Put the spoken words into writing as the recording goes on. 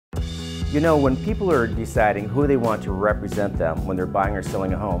You know, when people are deciding who they want to represent them when they're buying or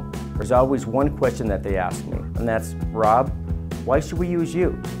selling a home, there's always one question that they ask me, and that's, Rob, why should we use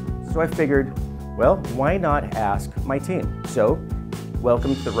you? So I figured, well, why not ask my team? So,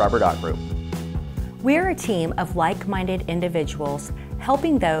 welcome to the Robert Ott Group. We're a team of like-minded individuals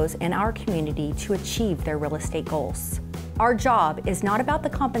helping those in our community to achieve their real estate goals. Our job is not about the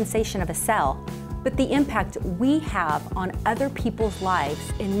compensation of a sale, but the impact we have on other people's lives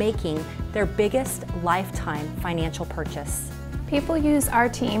in making their biggest lifetime financial purchase. People use our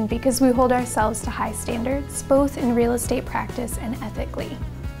team because we hold ourselves to high standards, both in real estate practice and ethically.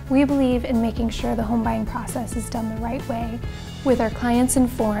 We believe in making sure the home buying process is done the right way, with our clients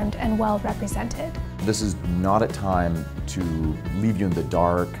informed and well represented. This is not a time to leave you in the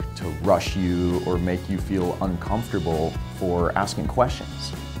dark, to rush you, or make you feel uncomfortable for asking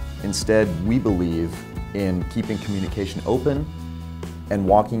questions. Instead, we believe in keeping communication open and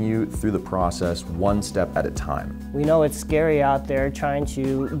walking you through the process one step at a time. We know it's scary out there trying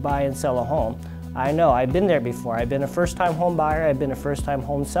to buy and sell a home. I know, I've been there before. I've been a first-time home buyer, I've been a first-time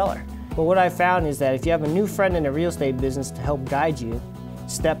home seller. But what I found is that if you have a new friend in the real estate business to help guide you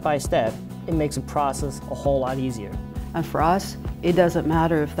step by step, it makes the process a whole lot easier. And for us, it doesn't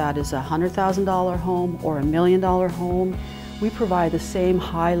matter if that is a $100,000 home or a $1 million home. We provide the same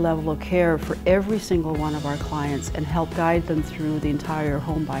high level of care for every single one of our clients and help guide them through the entire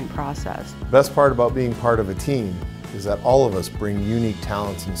home buying process. The best part about being part of a team is that all of us bring unique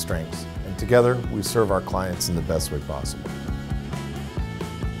talents and strengths, and together we serve our clients in the best way possible.